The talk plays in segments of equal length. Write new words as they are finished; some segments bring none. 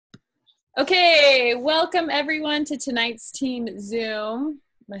Okay, welcome everyone to tonight's team Zoom.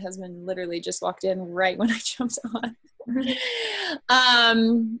 My husband literally just walked in right when I jumped on.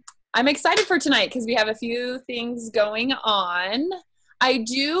 I'm excited for tonight because we have a few things going on. I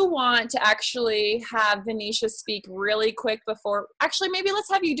do want to actually have Venetia speak really quick before, actually maybe let's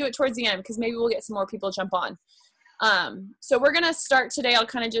have you do it towards the end because maybe we'll get some more people jump on. So we're going to start today. I'll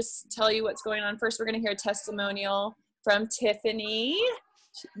kind of just tell you what's going on. First, we're going to hear a testimonial from Tiffany.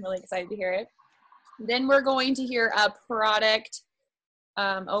 I'm really excited to hear it. Then we're going to hear a product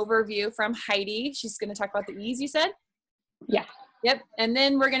overview from Heidi. She's going to talk about the ease, you said? Yeah. Yep. And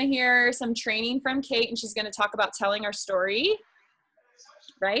then we're going to hear some training from Kate, and she's going to talk about telling our story.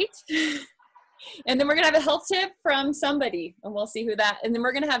 Right? And then we're going to have a health tip from somebody, and we'll see who that. And then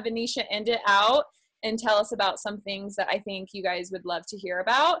we're going to have Venetia end it out and tell us about some things that I think you guys would love to hear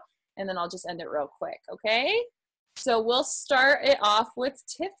about. And then I'll just end it real quick. Okay? So we'll start it off with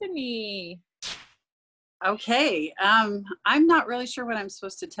Tiffany. Okay, I'm not really sure what I'm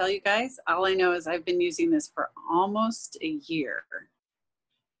supposed to tell you guys. All I know is I've been using this for almost a year.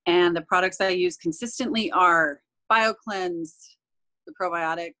 And the products I use consistently are BioCleanse, the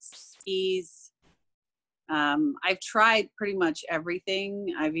probiotics, Ease. I've tried pretty much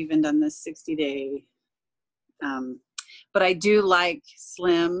everything. I've even done this 60-day. But I do like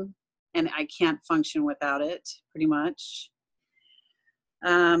Slim, and I can't function without it, pretty much.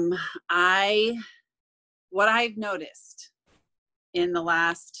 What I've noticed in the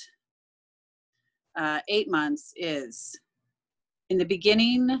last 8 months is, in the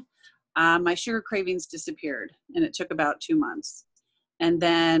beginning, my sugar cravings disappeared, and it took about 2 months. And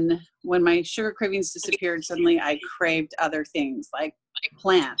then when my sugar cravings disappeared, suddenly I craved other things like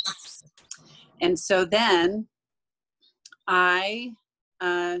plants. And so then I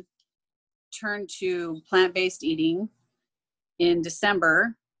turned to plant-based eating in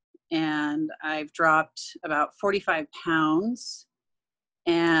December, and I've dropped about 45 pounds,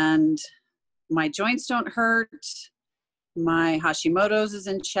 and my joints don't hurt. My Hashimoto's is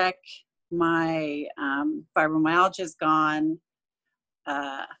in check. My fibromyalgia is gone.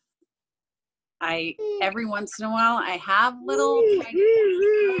 Every once in a while, I have little tiny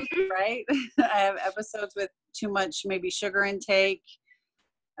episodes, right? I have episodes with too much, maybe sugar intake,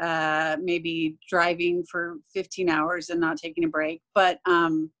 maybe driving for 15 hours and not taking a break. But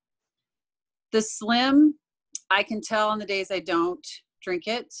the Slim, I can tell on the days I don't drink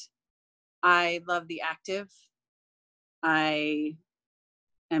it. I love the Active. I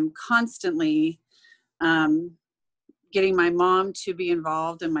am constantly getting my mom to be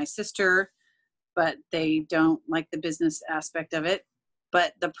involved and my sister, but they don't like the business aspect of it.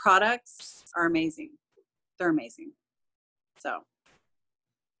 But the products are amazing. They're amazing. So,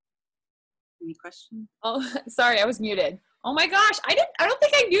 any questions? Oh, sorry, I was muted. Oh my gosh, I don't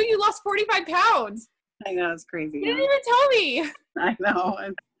think I knew you lost 45 pounds. I know, it's crazy. You didn't even tell me. I know.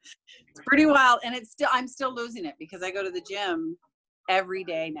 It's pretty wild. And I'm still losing it because I go to the gym every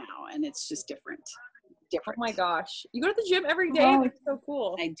day now, and it's just different. Oh my gosh. You go to the gym every day? Oh. That's so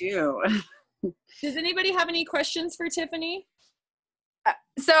cool. I do. Does anybody have any questions for Tiffany?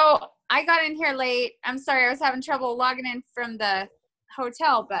 So I got in here late. I'm sorry, I was having trouble logging in from the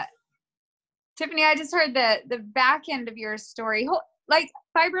hotel, but Tiffany, I just heard the back end of your story. Like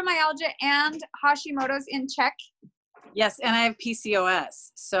fibromyalgia and Hashimoto's in check. Yes, and I have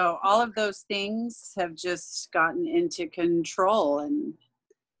PCOS. So all of those things have just gotten into control, and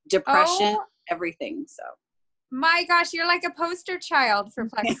depression, everything. So my gosh, you're like a poster child for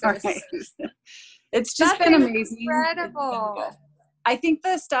Plexus. right. It's just been amazing. Incredible. I think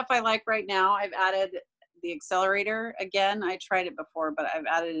the stuff I like right now, I've added the accelerator again. I tried it before, but I've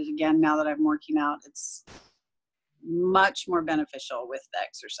added it again now that I'm working out. It's much more beneficial with the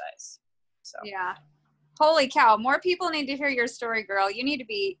exercise. So yeah. Holy cow. More people need to hear your story, girl. You need to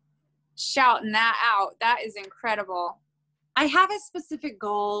be shouting that out. That is incredible. I have a specific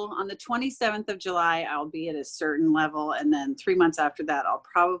goal. On the 27th of July, I'll be at a certain level. And then 3 months after that, I'll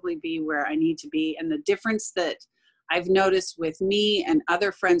probably be where I need to be. And the difference that I've noticed with me and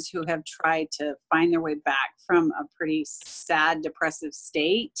other friends who have tried to find their way back from a pretty sad, depressive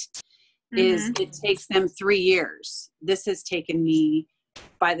state is it takes them 3 years. This has taken me,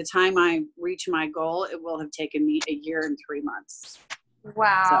 by the time I reach my goal, it will have taken me a year and 3 months.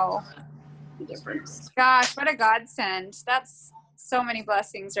 Wow. So, the difference. Gosh, what a godsend. That's so many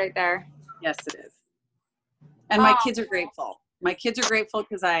blessings right there. Yes, it is. And my kids are grateful. My kids are grateful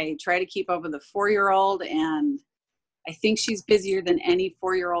because I try to keep up with a 4-year-old, and I think she's busier than any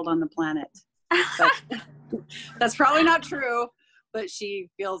 4-year-old on the planet. But that's probably not true, but she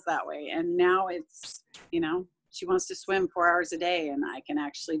feels that way. And now it's, she wants to swim 4 hours a day, and I can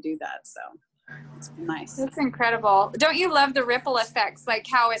actually do that. So it's been nice. That's incredible. Don't you love the ripple effects? Like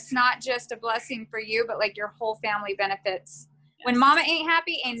how it's not just a blessing for you, but like your whole family benefits. Yes. When mama ain't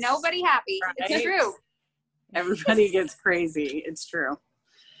happy, ain't nobody happy. Right? It's true. Everybody gets crazy. It's true.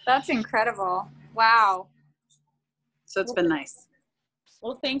 That's incredible. Wow. So it's been nice.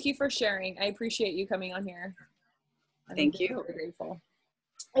 Well, thank you for sharing. I appreciate you coming on here. Thank you. Very grateful.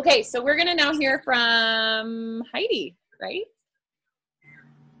 Okay, so we're going to now hear from Heidi, right?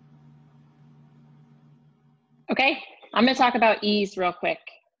 Okay, I'm going to talk about Ease real quick.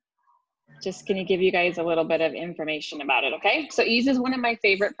 Just going to give you guys a little bit of information about it, okay? So Ease is one of my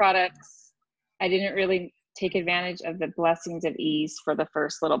favorite products. I didn't really take advantage of the blessings of Ease for the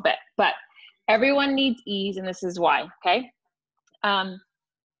first little bit, but everyone needs Ease, and this is why, okay?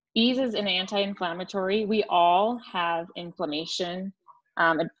 Ease is an anti-inflammatory. We all have inflammation.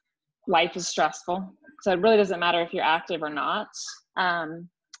 Life is stressful, so it really doesn't matter if you're active or not.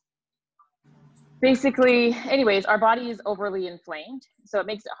 Basically, anyways, our body is overly inflamed, so it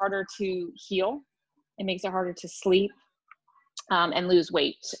makes it harder to heal. It makes it harder to sleep and lose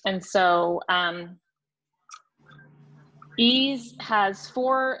weight. And so Ease has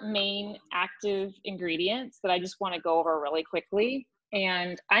 4 main active ingredients that I just want to go over really quickly.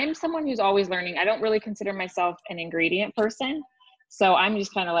 And I'm someone who's always learning. I don't really consider myself an ingredient person. So I'm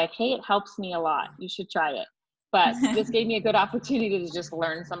just kind of like, hey, it helps me a lot. You should try it. But this gave me a good opportunity to just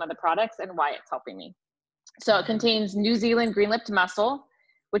learn some of the products and why it's helping me. So it contains New Zealand green-lipped mussel,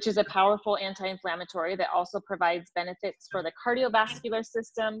 which is a powerful anti-inflammatory that also provides benefits for the cardiovascular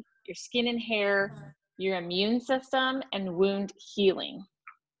system, your skin and hair, your immune system, and wound healing.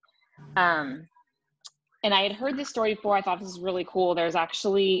 And I had heard this story before. I thought this was really cool. There's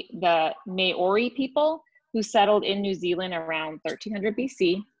actually the Maori people who settled in New Zealand around 1300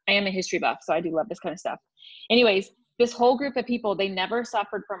 BC. I am a history buff, so I do love this kind of stuff. Anyways, this whole group of people, they never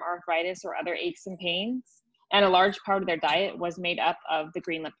suffered from arthritis or other aches and pains. And a large part of their diet was made up of the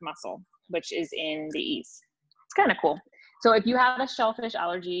green-lipped mussel, which is in the Ease. It's kind of cool. So if you have a shellfish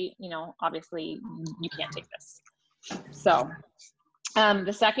allergy, you know, obviously you can't take this. So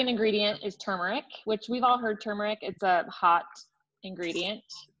the second ingredient is turmeric, which we've all heard turmeric. It's a hot ingredient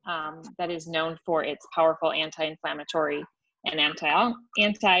that is known for its powerful anti-inflammatory and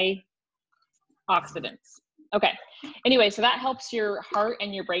antioxidants. Okay. Anyway, so that helps your heart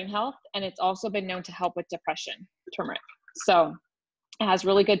and your brain health, and it's also been known to help with depression, turmeric. So it has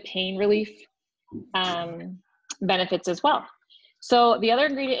really good pain relief benefits as well. So the other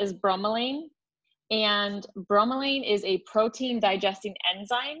ingredient is bromelain, and bromelain is a protein digesting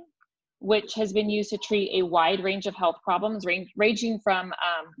enzyme which has been used to treat a wide range of health problems, ranging from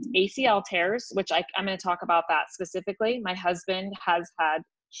ACL tears, which I'm going to talk about that specifically. My husband has had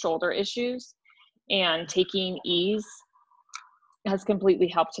shoulder issues, and taking Ease has completely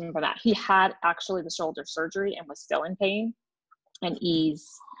helped him for that. He had actually the shoulder surgery and was still in pain, and Ease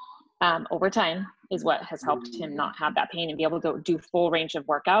over time is what has helped him not have that pain and be able to do full range of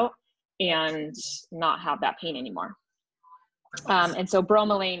workout and not have that pain anymore. And so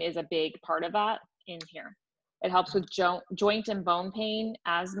bromelain is a big part of that in here. It helps with joint and bone pain,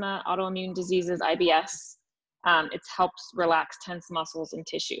 asthma, autoimmune diseases, IBS. It helps relax tense muscles and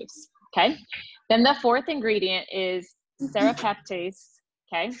tissues. Okay. Then the fourth ingredient is serrapeptase.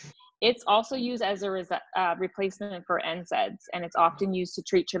 Okay. It's also used as a replacement for NSAIDs, and it's often used to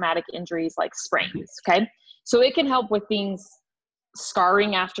treat traumatic injuries like sprains. Okay. So it can help with things,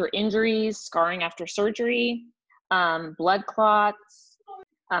 scarring after injuries, scarring after surgery, blood clots,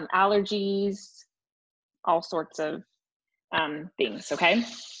 allergies, all sorts of things, okay?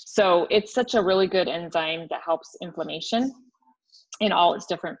 So it's such a really good enzyme that helps inflammation in all its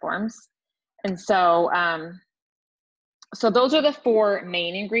different forms. And so, so those are the 4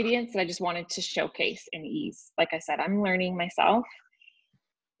 main ingredients that I just wanted to showcase in Ease. Like I said, I'm learning myself.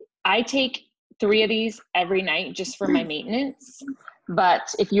 I take 3 of these every night just for my maintenance.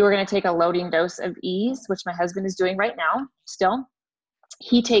 But if you were going to take a loading dose of Ease, which my husband is doing right now still,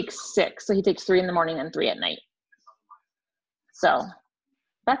 he takes 6. So he takes 3 in the morning and 3 at night. So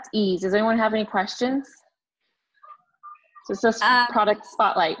that's Ease. Does anyone have any questions? So it's just product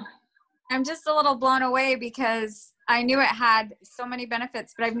spotlight. I'm just a little blown away because I knew it had so many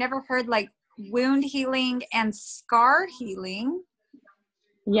benefits, but I've never heard like wound healing and scar healing.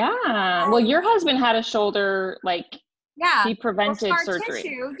 Yeah. Well, your husband had a shoulder, like, yeah, he prevented scar surgery.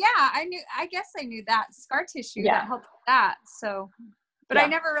 Tissue. Yeah, I guess I knew that. Scar tissue, yeah, that helped with that. So, but yeah, I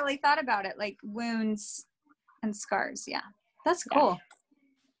never really thought about it, like wounds and scars. Yeah, that's cool.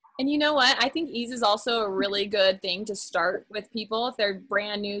 And you know what? I think ease is also a really good thing to start with people. If they're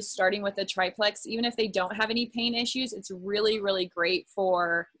brand new, starting with a triplex, even if they don't have any pain issues, it's really, really great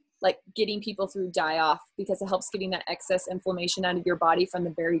for like getting people through die off, because it helps getting that excess inflammation out of your body from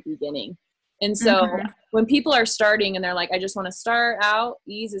the very beginning. And so when people are starting and they're like, I just want to start out,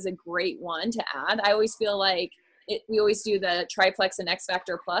 ease is a great one to add. I always feel like we always do the triplex and X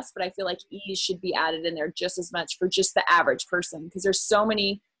Factor Plus, but I feel like ease should be added in there just as much for just the average person, because there's so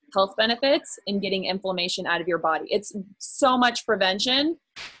many health benefits in getting inflammation out of your body. It's so much prevention.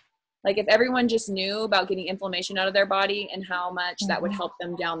 Like if everyone just knew about getting inflammation out of their body and how much that would help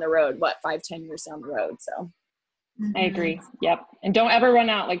them down the road, 5-10 years down the road. So I agree. Yep. And don't ever run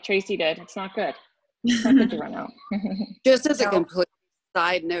out like Tracy did. It's not good. It's not good to run out. Just as a complete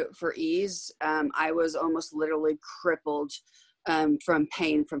side note for ease, I was almost literally crippled from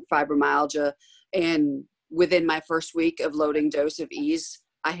pain from fibromyalgia. And within my first week of loading dose of ease,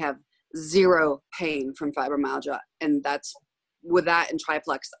 I have zero pain from fibromyalgia. And that's with that and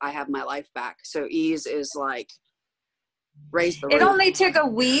triplex, I have my life back. So ease is like raise the roof. It only took a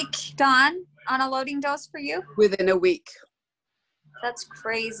week, Dawn, on a loading dose for you? Within a week. That's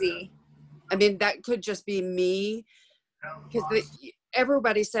crazy. I mean, that could just be me, because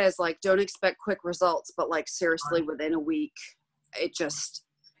everybody says like, don't expect quick results, but like seriously, within a week, it just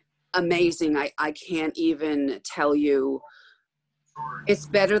amazing. I can't even tell you. It's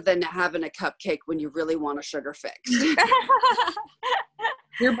better than having a cupcake when you really want a sugar fix.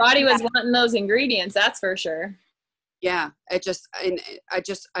 your body was wanting those ingredients, that's for sure. Yeah, I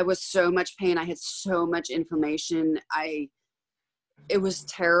was so much pain. I had so much inflammation. It was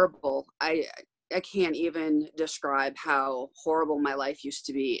terrible. I can't even describe how horrible my life used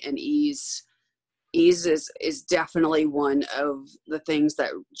to be. And ease is definitely one of the things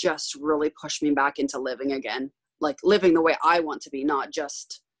that just really pushed me back into living again, like living the way I want to be, not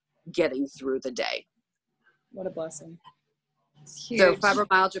just getting through the day. What a blessing. So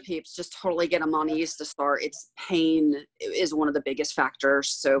fibromyalgia peeps, just totally get them on ease to start. It's pain is one of the biggest factors.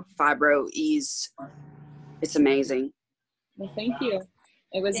 So fibro ease, it's amazing. Well, thank you.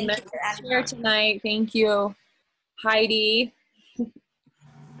 It was meant to share tonight. Thank you, Heidi.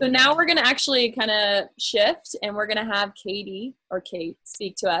 So now we're going to actually kind of shift, and we're going to have Katie, or Kate,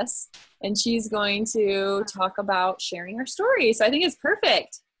 speak to us. And she's going to talk about sharing her story. So I think it's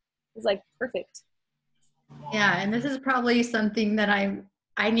perfect. It's like perfect. Yeah, and this is probably something that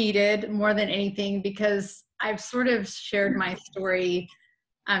I needed more than anything, because I've sort of shared my story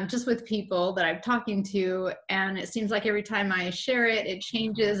just with people that I'm talking to, and it seems like every time I share it, it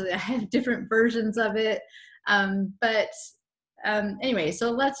changes. I have different versions of it. Anyway,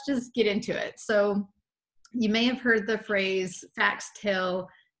 so let's just get into it. So you may have heard the phrase facts tell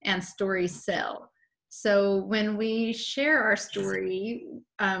and stories sell. So when we share our story,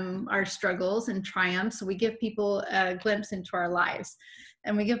 our struggles and triumphs, we give people a glimpse into our lives,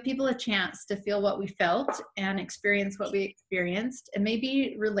 and we give people a chance to feel what we felt and experience what we experienced, and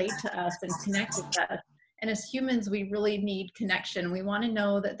maybe relate to us and connect with us. And as humans, we really need connection. We want to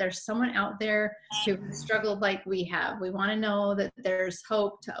know that there's someone out there who struggled like we have. We want to know that there's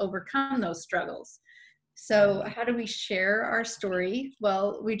hope to overcome those struggles. So how do we share our story?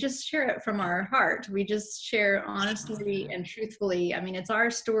 Well, we just share it from our heart. We just share honestly and truthfully. I mean, it's our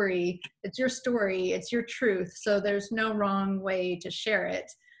story. It's your story. It's your truth. So there's no wrong way to share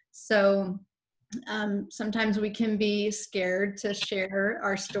it. So sometimes we can be scared to share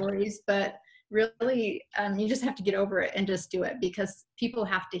our stories, but really, you just have to get over it and just do it, because people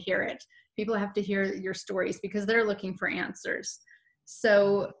have to hear it. People have to hear your stories because they're looking for answers.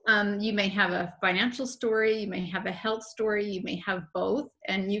 So you may have a financial story, you may have a health story, you may have both,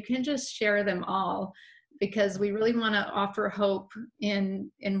 and you can just share them all, because we really want to offer hope in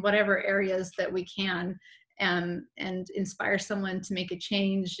whatever areas that we can, and inspire someone to make a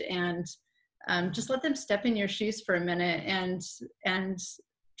change, and just let them step in your shoes for a minute and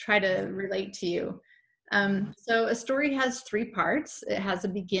try to relate to you. So a story has 3 parts. It has a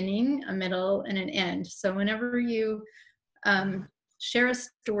beginning, a middle, and an end. So whenever you share a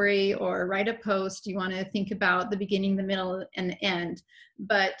story or write a post, you want to think about the beginning, the middle, and the end.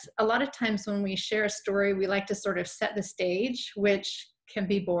 But a lot of times when we share a story, we like to sort of set the stage, which can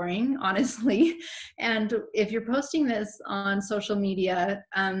be boring, honestly. And if you're posting this on social media,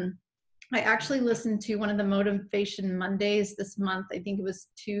 I actually listened to one of the Motivation Mondays this month. I think it was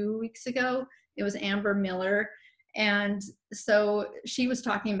 2 weeks ago. It was Amber Miller. And so she was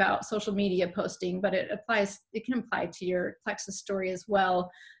talking about social media posting, but it can apply to your plexus story as well.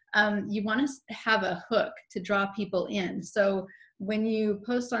 You want to have a hook to draw people in. So when you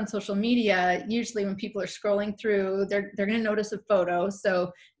post on social media, usually when people are scrolling through, they're going to notice a photo.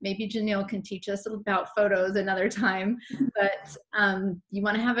 So maybe Janelle can teach us about photos another time, but you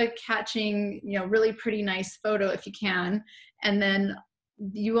want to have a catching, really pretty nice photo if you can. And then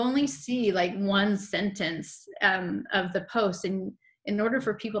you only see like one sentence of the post. And in order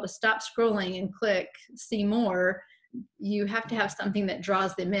for people to stop scrolling and click see more, you have to have something that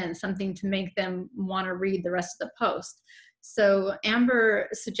draws them in, something to make them want to read the rest of the post. So Amber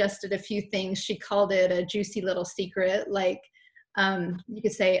suggested a few things. She called it a juicy little secret. Like you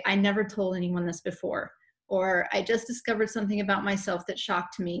could say, I never told anyone this before, or I just discovered something about myself that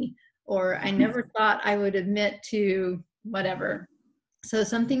shocked me, or I never thought I would admit to whatever. So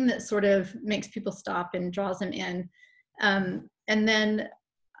something that sort of makes people stop and draws them in. And then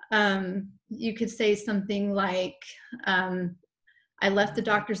you could say something like, I left the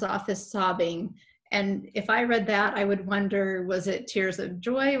doctor's office sobbing. And if I read that, I would wonder, was it tears of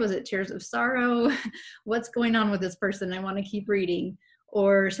joy? Was it tears of sorrow? What's going on with this person? I want to keep reading.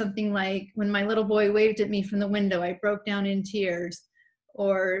 Or something like, when my little boy waved at me from the window, I broke down in tears.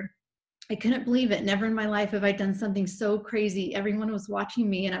 Or I couldn't believe it. Never in my life have I done something so crazy. Everyone was watching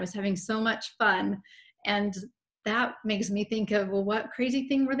me and I was having so much fun. And that makes me think of, well, what crazy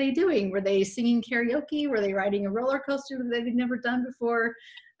thing were they doing? Were they singing karaoke? Were they riding a roller coaster that they'd never done before?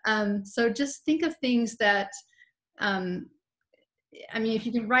 So just think of things that, if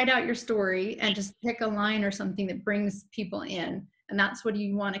you can write out your story and just pick a line or something that brings people in, and that's what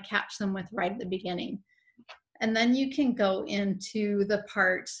you want to catch them with right at the beginning. And then you can go into the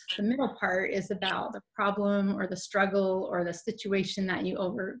middle part is about the problem or the struggle or the situation that you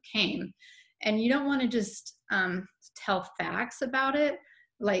overcame. And you don't want to just tell facts about it,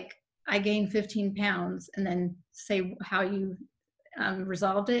 like I gained 15 pounds and then say how you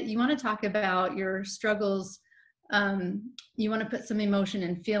resolved it. You want to talk about your struggles. You want to put some emotion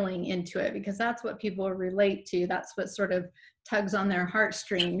and feeling into it, because that's what people relate to. That's what sort of tugs on their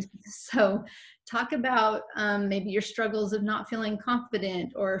heartstrings. So talk about maybe your struggles of not feeling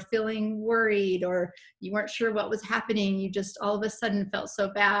confident or feeling worried, or you weren't sure what was happening. You just all of a sudden felt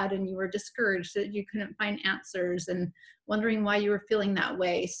so bad and you were discouraged that you couldn't find answers and wondering why you were feeling that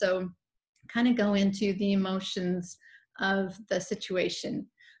way. So kind of go into the emotions of the situation.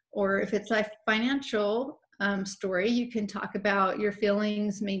 Or if it's a financial story, you can talk about your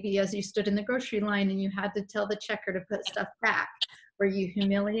feelings maybe as you stood in the grocery line and you had to tell the checker to put stuff back. Were you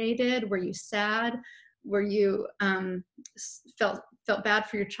humiliated? Were you sad? Were you felt bad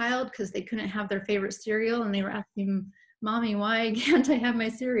for your child because they couldn't have their favorite cereal and they were asking, Mommy, why can't I have my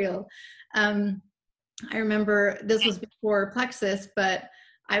cereal? I remember this was before Plexus, but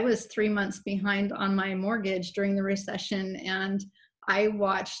I was 3 months behind on my mortgage during the recession, and I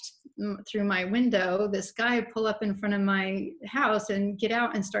watched through my window this guy pull up in front of my house and get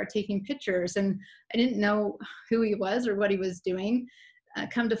out and start taking pictures. And I didn't know who he was or what he was doing.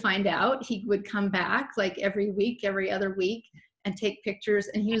 Come to find out, he would come back like every week, every other week, and take pictures.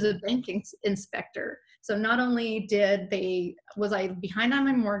 And he was a bank inspector. So not only was I behind on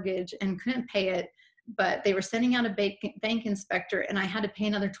my mortgage and couldn't pay it, but they were sending out a bank inspector and I had to pay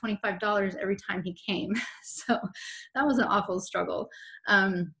another $25 every time he came. So that was an awful struggle.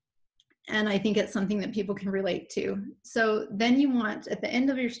 And I think it's something that people can relate to. So then you want, at the end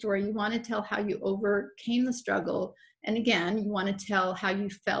of your story, you want to tell how you overcame the struggle. And again, you want to tell how you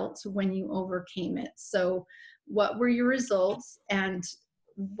felt when you overcame it. So what were your results, and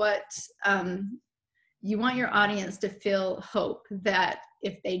what you want your audience to feel hope that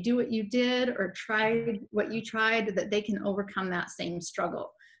if they do what you did or tried what you tried, that they can overcome that same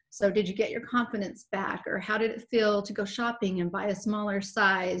struggle. So did you get your confidence back? Or how did it feel to go shopping and buy a smaller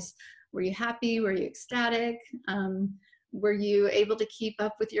size? Were you happy? Were you ecstatic? Were you able to keep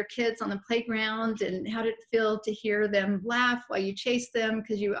up with your kids on the playground? And how did it feel to hear them laugh while you chased them,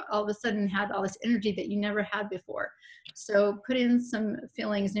 because you all of a sudden had all this energy that you never had before? So put in some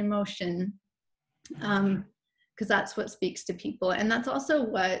feelings and emotion, because that's what speaks to people. And that's also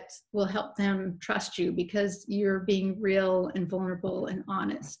what will help them trust you, because you're being real and vulnerable and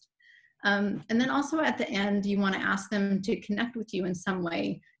honest. And then also at the end, you want to ask them to connect with you in some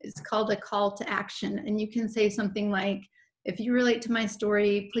way. It's called a call to action. And you can say something like, if you relate to my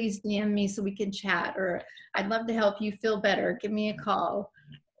story, please DM me so we can chat. Or I'd love to help you feel better. Give me a call.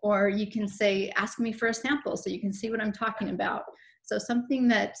 Or you can say, ask me for a sample so you can see what I'm talking about. So something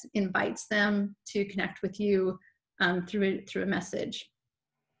that invites them to connect with you through a message.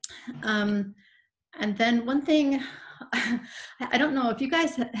 And then one thing, I don't know if you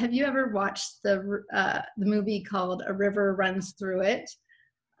guys, have you ever watched the movie called A River Runs Through It?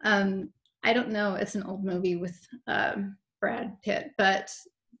 I don't know, it's an old movie with Brad Pitt. But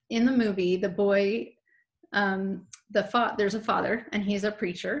in the movie, the boy, there's a father, and he's a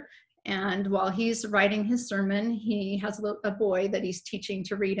preacher. And while he's writing his sermon, he has a boy that he's teaching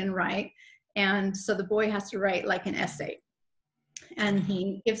to read and write. And so the boy has to write like an essay. And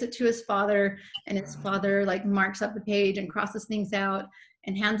he gives it to his father, and his father like marks up the page and crosses things out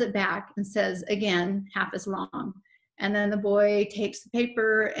and hands it back and says, again, half as long. And then the boy takes the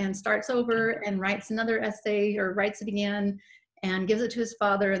paper and starts over and writes another essay, or writes it again, and gives it to his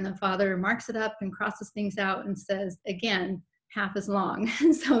father, and the father marks it up and crosses things out and says, again, half as long.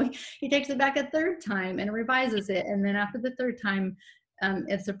 And so he takes it back a third time and revises it, and then after the third time,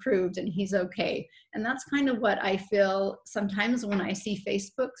 it's approved and he's okay. And that's kind of what I feel sometimes when I see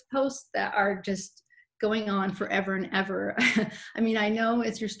Facebook posts that are just going on forever and ever. I mean, I know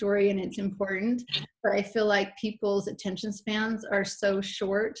it's your story and it's important, but I feel like people's attention spans are so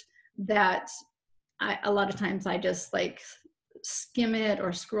short that a lot of times I just like skim it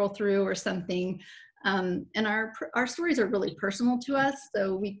or scroll through or something. And our stories are really personal to us,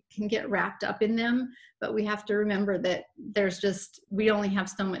 so we can get wrapped up in them, but we have to remember that we only have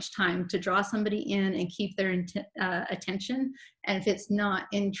so much time to draw somebody in and keep their attention. And if it's not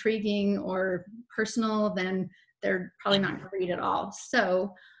intriguing or personal, then they're probably not going to read at all.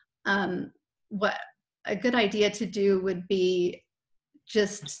 So what a good idea to do would be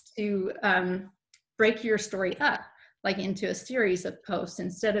just to break your story up, like into a series of posts.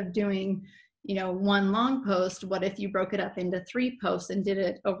 Instead of doing one long post, what if you broke it up into 3 posts and did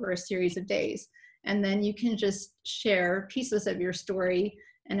it over a series of days? And then you can just share pieces of your story.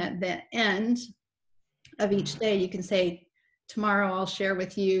 And at the end of each day, you can say, tomorrow I'll share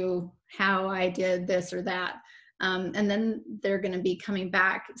with you how I did this or that. And then they're going to be coming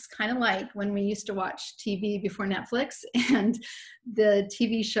back. It's kind of like when we used to watch TV before Netflix, and the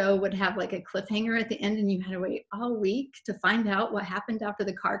TV show would have like a cliffhanger at the end, and you had to wait all week to find out what happened after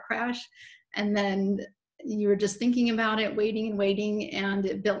the car crash. And then you were just thinking about it, waiting and waiting, and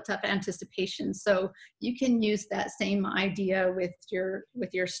it built up anticipation. So you can use that same idea with your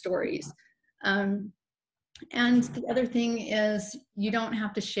stories. And the other thing is, you don't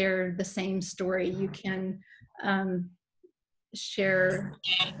have to share the same story. You can share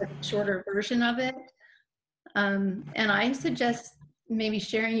a shorter version of it. And I suggest maybe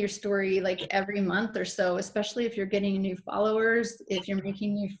sharing your story like every month or so, especially if you're getting new followers, if you're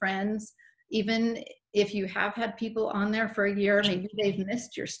making new friends. Even if you have had people on there for a year, maybe they've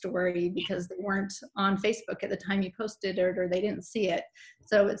missed your story because they weren't on Facebook at the time you posted it, or they didn't see it.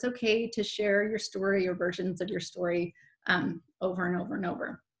 So it's okay to share your story or versions of your story over and over and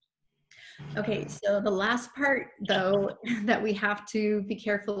over. Okay, so the last part, though, that we have to be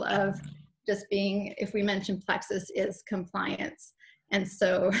careful of, just being, if we mention Plexus, is compliance. And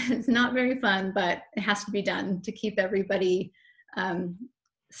so it's not very fun, but it has to be done to keep everybody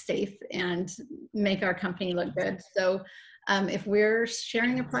safe and make our company look good. So if we're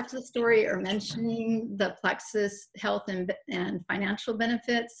sharing a Plexus story or mentioning the Plexus health and financial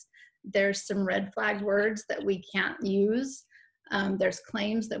benefits, there's some red flag words that we can't use. There's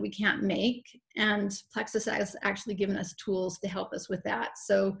claims that we can't make, and Plexus has actually given us tools to help us with that.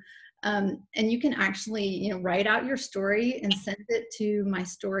 So, and you can actually, write out your story and send it to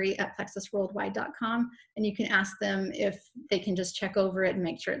mystory@plexusworldwide.com, and you can ask them if they can just check over it and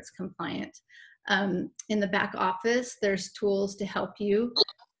make sure it's compliant. In the back office, there's tools to help you.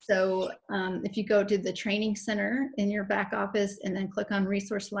 So if you go to the training center in your back office and then click on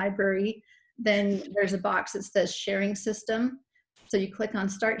resource library, then there's a box that says sharing system. So you click on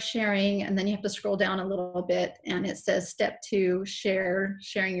start sharing, and then you have to scroll down a little bit, and it says step 2,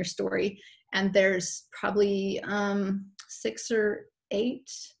 sharing your story. And there's probably 6 or 8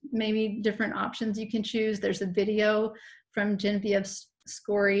 maybe different options you can choose. There's a video from Genevieve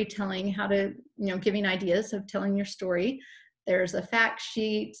Scory telling how to, giving ideas of telling your story. There's a fact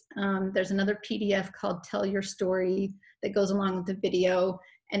sheet. There's another PDF called Tell Your Story that goes along with the video.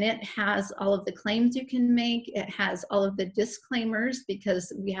 And it has all of the claims you can make. It has all of the disclaimers,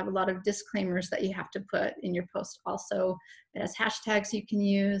 because we have a lot of disclaimers that you have to put in your post also. It has hashtags you can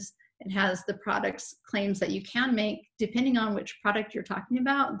use. It has the products claims that you can make. Depending on which product you're talking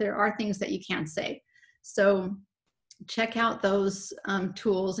about, there are things that you can say. So check out those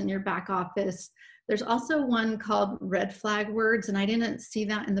tools in your back office. There's also one called red flag words, and I didn't see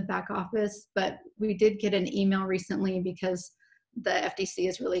that in the back office, but we did get an email recently because the FTC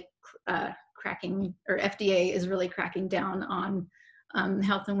is really FDA is really cracking down on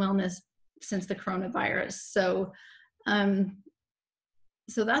health and wellness since the coronavirus. So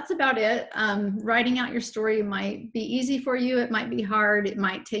So that's about it. Writing out your story might be easy for you. It might be hard. It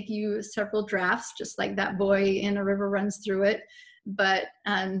might take you several drafts, just like that boy in a river runs through it. But,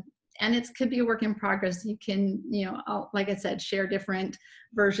 and it could be a work in progress. You can, like I said, share different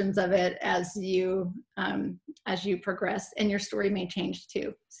versions of it as you progress, and your story may change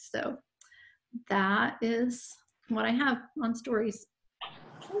too. So that is what I have on stories.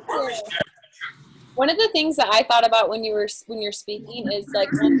 One of the things that I thought about when you're speaking is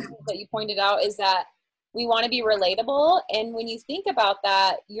like one thing that you pointed out is that we want to be relatable. And when you think about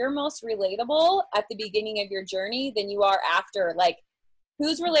that, you're most relatable at the beginning of your journey than you are after. Like,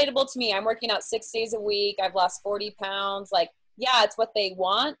 who's relatable to me? I'm working out 6 days a week. I've lost 40 pounds. Like, yeah, it's what they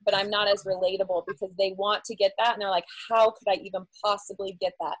want, but I'm not as relatable because they want to get that. And they're like, how could I even possibly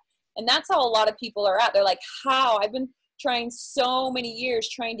get that? And that's how a lot of people are at. They're like, how? I've been trying so many years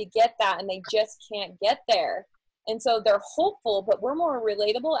trying to get that, and they just can't get there. And so they're hopeful, but we're more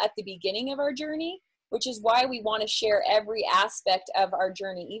relatable at the beginning of our journey, which is why we want to share every aspect of our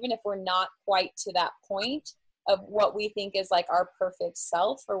journey, even if we're not quite to that point of what we think is like our perfect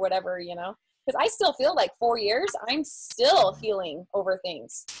self or whatever, because I still feel like 4 years, I'm still healing over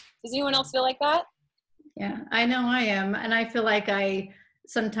things. Does anyone else feel like that? Yeah, I know I am. And I feel like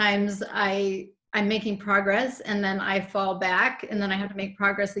sometimes I'm making progress and then I fall back and then I have to make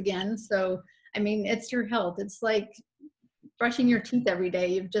progress again. So, I mean, it's your health. It's like brushing your teeth every day.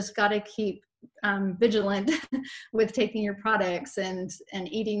 You've just got to keep vigilant with taking your products and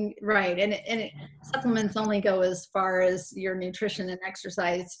eating right. And supplements only go as far as your nutrition and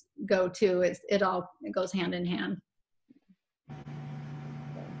exercise go too. It goes hand in hand.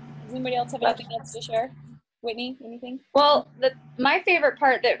 Does anybody else have anything else to share? Whitney, anything? Well, my favorite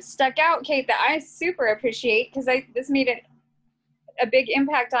part that stuck out, Kate, that I super appreciate, because this made a big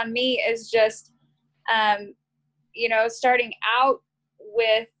impact on me, is just, starting out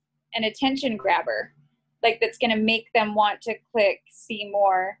with an attention grabber, like that's going to make them want to click see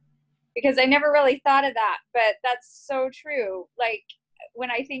more, because I never really thought of that, but that's so true. Like when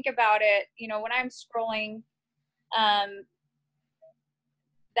I think about it, when I'm scrolling,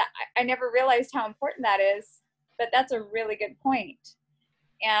 that I never realized how important that is, but that's a really good point.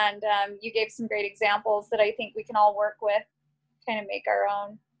 And you gave some great examples that I think we can all work with, kind of make our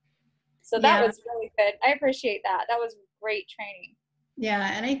own. So that was really good. I appreciate that. That was great training.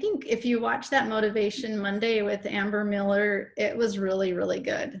 Yeah, and I think if you watch that Motivation Monday with Amber Miller, it was really, really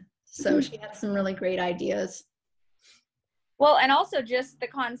good. So she had some really great ideas. Well, and also just the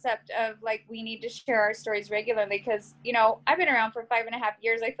concept of like, we need to share our stories regularly, because, I've been around for 5.5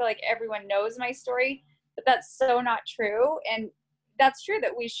 years. I feel like everyone knows my story, but that's so not true. And that's true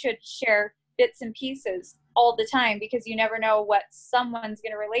that we should share bits and pieces all the time, because you never know what someone's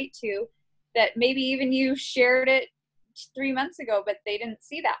going to relate to, that maybe even you shared it 3 months ago, but they didn't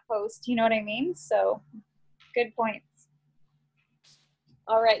see that post. You know what I mean? So good points.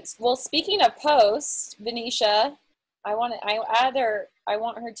 All right. Well, speaking of posts, Venetia, I want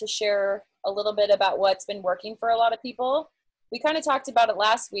her to share a little bit about what's been working for a lot of people. We kind of talked about it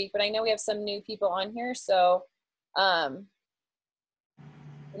last week, but I know we have some new people on here. So,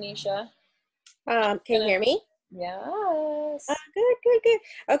 Venetia. Can you hear me? Yes. Good.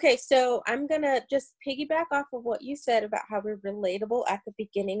 Okay, so I'm going to just piggyback off of what you said about how we're relatable at the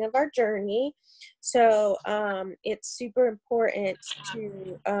beginning of our journey. So it's super important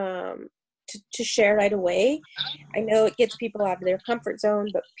to share right away. I know it gets people out of their comfort zone,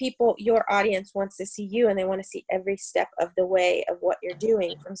 but your audience wants to see you, and they want to see every step of the way of what you're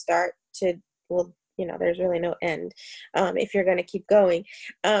doing from start to, there's really no end if you're going to keep going.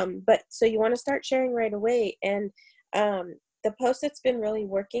 But so you want to start sharing right away. And the post that's been really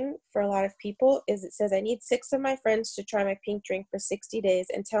working for a lot of people is, it says, I need 6 of my friends to try my pink drink for 60 days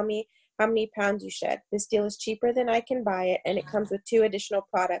and tell me how many pounds you shed. This deal is cheaper than I can buy it, and it comes with 2 additional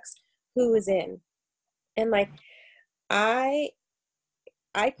products. Who is in? And like, I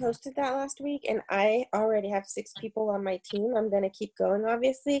posted that last week, and I already have 6 people on my team. I'm going to keep going,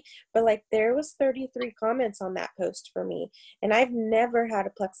 obviously, but like, there was 33 comments on that post for me. And I've never had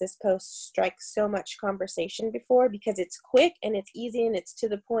a Plexus post strike so much conversation before, because it's quick and it's easy and it's to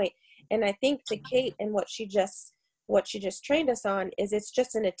the point. And I think to Kate and what she just trained us on is, it's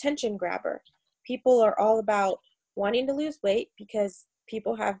just an attention grabber. People are all about wanting to lose weight, because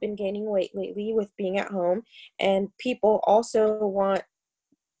people have been gaining weight lately with being at home, and people also want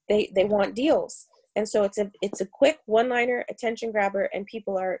deals. And so it's a quick one-liner attention grabber, and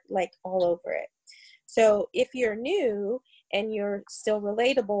people are like all over it. So if you're new and you're still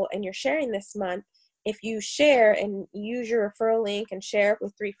relatable and you're sharing this month, if you share and use your referral link and share it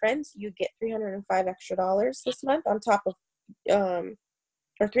with 3 friends, you get $305 extra this month on top of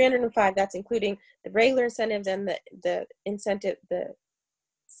for 305, that's including the regular incentives and the incentive, the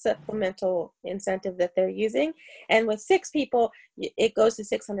supplemental incentive that they're using. And with 6 people, it goes to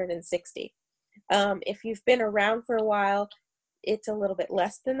 660. If you've been around for a while, it's a little bit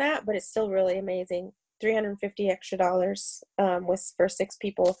less than that, but it's still really amazing. $350 extra with for 6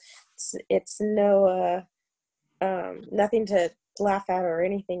 people. It's no nothing to laugh at or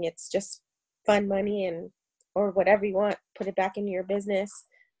anything. It's just fun money, and or whatever you want, put it back into your business,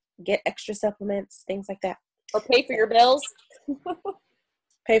 get extra supplements, things like that. Or pay for your bills.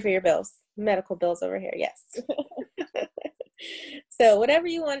 Pay for your bills, medical bills over here. Yes. So whatever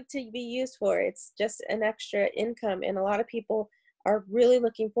you want it to be used for, it's just an extra income. And a lot of people are really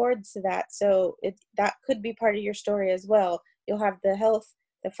looking forward to that. So that could be part of your story as well. You'll have the health,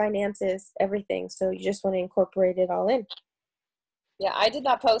 the finances, everything. So you just want to incorporate it all in. Yeah, I did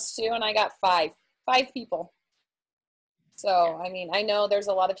that post too, and I got five people. So, I mean, I know there's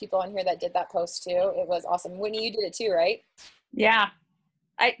a lot of people on here that did that post too. It was awesome. Whitney, you did it too, right? Yeah.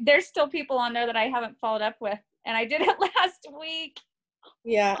 There's still people on there that I haven't followed up with, and I did it last week.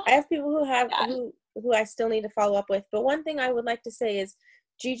 Yeah, I have people who I still need to follow up with. But one thing I would like to say is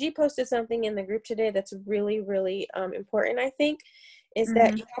Gigi posted something in the group today that's really, really important, I think, is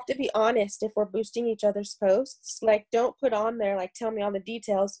that you have to be honest if we're boosting each other's posts. Like, don't put on there, like, tell me all the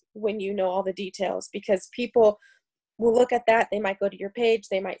details when you know all the details, because people will look at that. They might go to your page.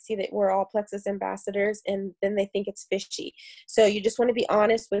 They might see that we're all Plexus ambassadors, and then they think it's fishy. So you just want to be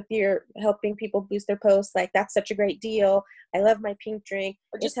honest with your helping people boost their posts. Like, that's such a great deal. I love my pink drink.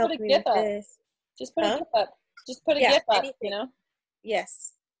 Or just it's put a GIF up. Just put a GIF up. Just put a GIF up, anything. you know?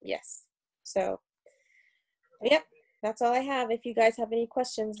 Yes. So, yep, that's all I have. If you guys have any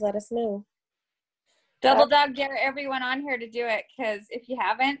questions, let us know. Double dog dare everyone on here to do it, because if you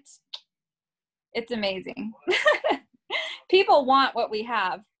haven't, it's amazing. People want what we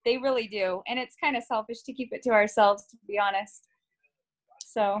have. They really do. And it's kind of selfish to keep it to ourselves, to be honest.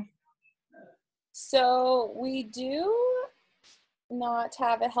 So we do not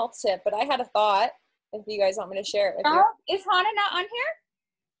have a health tip, but I had a thought, if you guys want me to share it with you. Is Hannah not on here?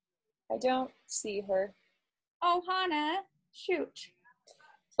 I don't see her. Oh, Hannah. Shoot.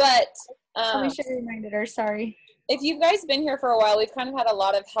 But we should have reminded her. Sorry. If you guys been here for a while, we've kind of had a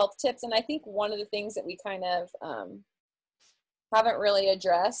lot of health tips, and I think one of the things that we kind of haven't really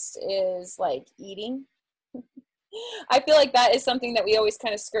addressed is like eating. I feel like that is something that we always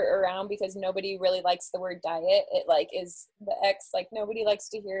kind of skirt around because nobody really likes the word diet. It like is the X, like nobody likes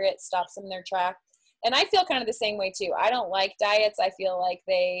to hear it, stops them in their track. And I feel kind of the same way too. I don't like diets. I feel like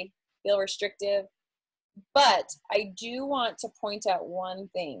they feel restrictive. But I do want to point out one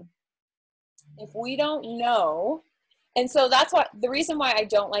thing. If we don't know, and so that's what the reason why I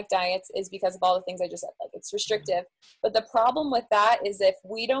don't like diets is because of all the things I just said, like it's restrictive. But the problem with that is if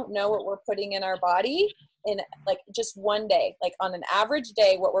we don't know what we're putting in our body in like just one day, like on an average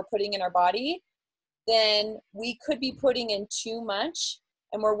day, what we're putting in our body, then we could be putting in too much.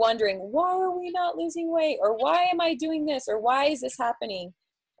 And we're wondering, why are we not losing weight? Or why am I doing this? Or why is this happening?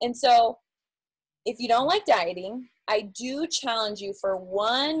 And so if you don't like dieting, I do challenge you for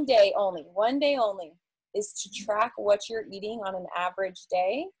one day only, is to track what you're eating on an average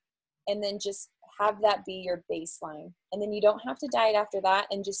day and then just have that be your baseline. And then you don't have to diet after that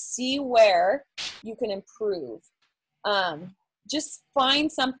and just see where you can improve. Just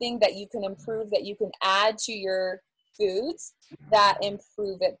find something that you can improve, that you can add to your foods that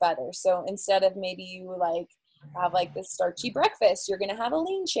improve it better. So instead of maybe you like have like this starchy breakfast, you're going to have a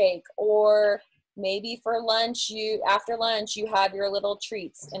lean shake, or maybe for lunch, after lunch, you have your little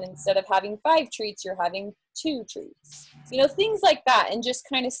treats. And instead of having 5 treats, you're having 2 treats. You know, things like that. And just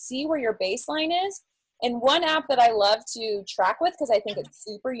kind of see where your baseline is. And one app that I love to track with, because I think it's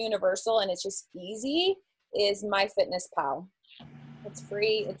super universal and it's just easy, is MyFitnessPal. It's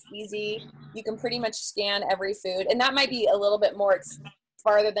free. It's easy. You can pretty much scan every food. And that might be a little bit more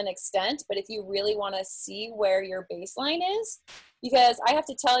farther than extent. But if you really want to see where your baseline is, because I have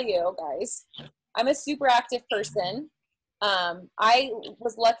to tell you guys, I'm a super active person. I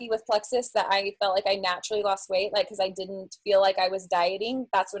was lucky with Plexus that I felt like I naturally lost weight, like because I didn't feel like I was dieting.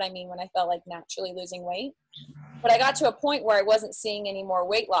 That's what I mean when I felt like naturally losing weight. But I got to a point where I wasn't seeing any more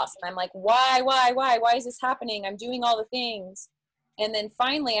weight loss. And I'm like, why is this happening? I'm doing all the things. And then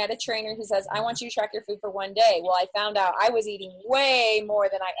finally I had a trainer who says, I want you to track your food for one day. Well, I found out I was eating way more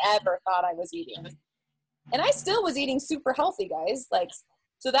than I ever thought I was eating. And I still was eating super healthy, guys.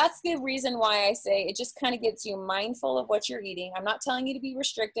 So that's the reason why I say it just kind of gets you mindful of what you're eating. I'm not telling you to be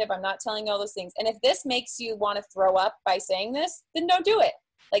restrictive. I'm not telling you all those things. And if this makes you want to throw up by saying this, then don't do it.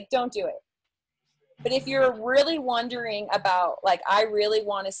 Like, don't do it. But if you're really wondering about, like, I really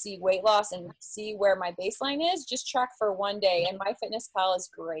want to see weight loss and see where my baseline is, just track for one day. And MyFitnessPal is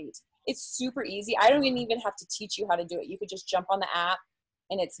great. It's super easy. I don't even have to teach you how to do it. You could just jump on the app,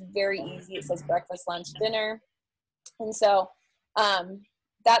 and it's very easy. It says breakfast, lunch, dinner. And so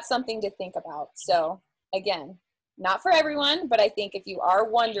that's something to think about. So again, not for everyone, but I think if you are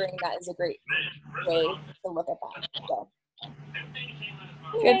wondering, that is a great way to look at that. So.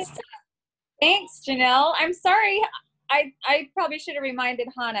 Good stuff. Thanks, Janelle. I'm sorry. I probably should have reminded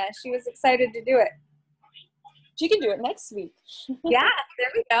Hannah. She was excited to do it. She can do it next week. Yeah,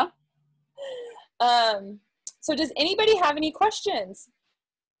 there we go. So does anybody have any questions?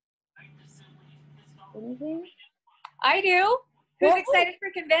 Anything? I do. Who's excited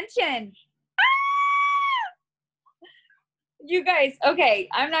for convention? You guys, okay,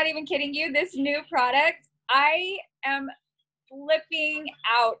 I'm not even kidding you. This new product, I am flipping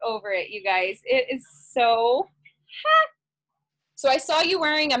out over it, you guys. It is so So I saw you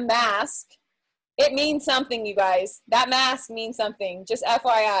wearing a mask. It means something, you guys. That mask means something, just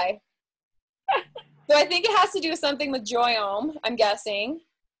FYI. So I think it has to do with something with Joyome, I'm guessing.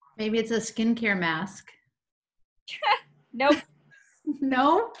 Maybe it's a skincare mask. Nope.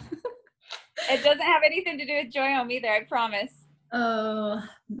 No? It doesn't have anything to do with Joyome either, I promise. Oh,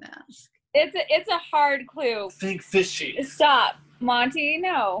 mask. It's a hard clue. Think fishy. Stop. Monty,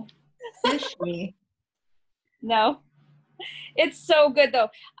 no. Fishy. No. It's so good though.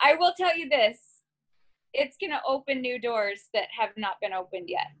 I will tell you this. It's going to open new doors that have not been opened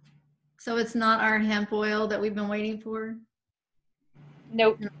yet. So it's not our hemp oil that we've been waiting for?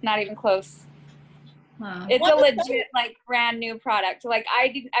 Nope, not even close. Huh. It's a legit, like, brand new product. Like,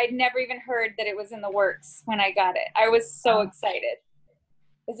 I'd never even heard that it was in the works when I got it. I was so excited.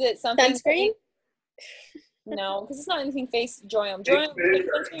 Is it something? Sunscreen? No, because it's not anything face Joyome. Joyome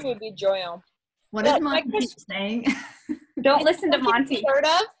sunscreen would be Joyome. What Well, is my Monty question- saying? Don't listen to Monty. Heard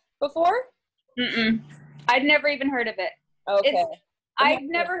of before? Mm-mm. I'd never even heard of it. Okay. I've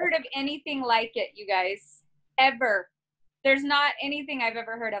never heard of anything like it, you guys. Ever. There's not anything I've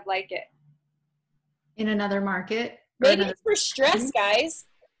ever heard of like it. In another market? Maybe it's for stress, guys.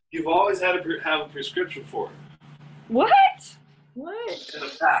 You've always had to have a prescription for it What? What? in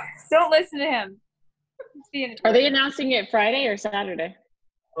the past. Don't listen to him. Are they announcing it Friday or Saturday?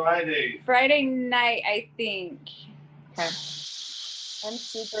 Friday night, I think. Okay. I'm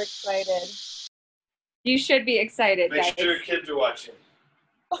super excited. You should be excited, Make guys. sure your kids are watching.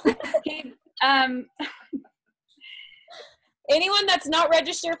 Okay, Anyone that's not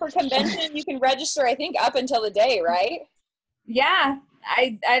registered for convention, you can register, I think, up until the day, right? yeah,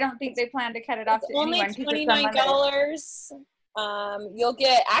 I don't think they plan to cut it off It's to only anyone. 'Cause it's unlimited. $29. You'll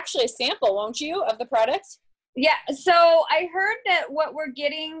get actually a sample, won't you, of the product? Yeah, so I heard that what we're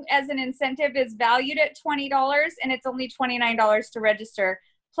getting as an incentive is valued at $20 and it's only $29 to register.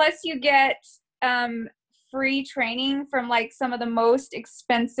 Plus you get free training from like some of the most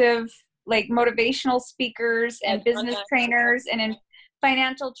expensive like motivational speakers and business trainers and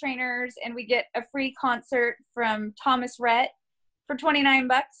financial trainers, and we get a free concert from Thomas Rhett for $29,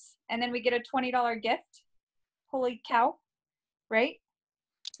 and then we get a $20 gift. Holy cow, right?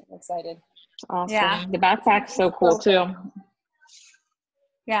 I'm excited. Awesome. Yeah. The backpack's so cool too.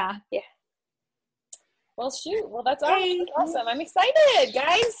 Yeah. Well, shoot. Well, that's Yay. awesome. I'm excited,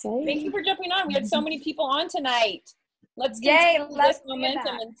 guys. Thank you for jumping on. We had so many people on tonight. Let's Yay, continue let's this do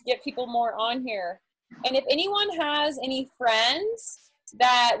momentum that. and get people more on here. And if anyone has any friends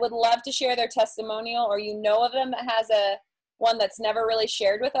that would love to share their testimonial, or you know of them that has one that's never really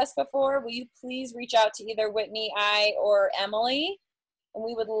shared with us before, will you please reach out to either Whitney, I, or Emily? And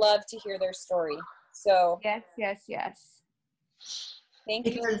we would love to hear their story. So Yes. thank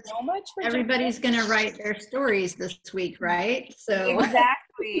you Because so much for everybody's jumping going to write their stories this week, right? So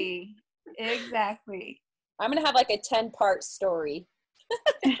Exactly. I'm going to have like a 10-part story.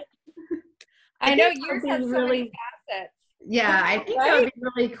 I know think that yours would has be so really- many facets. yeah, I think that would be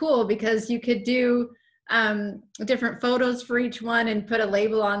really cool because you could do different photos for each one and put a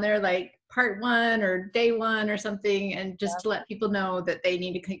label on there like part 1 or day 1 or something, and just to let people know that they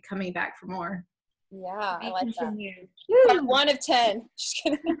need to keep coming back for more. Yeah, I like that. Continued. Part 1 of 10. Just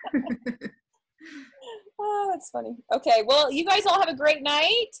kidding. Oh, that's funny. Okay, well, you guys all have a great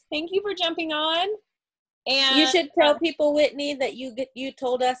night. Thank you for jumping on. And You should tell people, Whitney, that you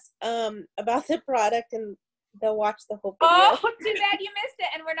told us about the product, and they'll watch the whole video. Oh, too bad you missed it,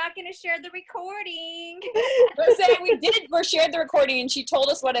 and we're not going to share the recording. we're saying we shared the recording, and she told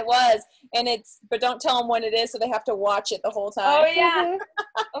us what it was, but don't tell them when it is, so they have to watch it the whole time. Oh, yeah.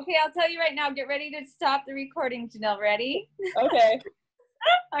 Okay, I'll tell you right now. Get ready to stop the recording, Janelle. Ready? Okay.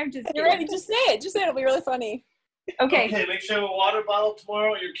 I'm just You're kidding. ready? Just say it. Just say it. It'll be really funny. Okay. Okay, make sure you have a water bottle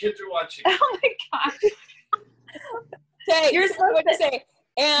tomorrow. Your kids are watching. Oh my gosh. Okay, You're so supposed what to you say.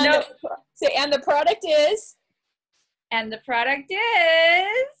 And Nope. say, and the product is. And the product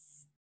is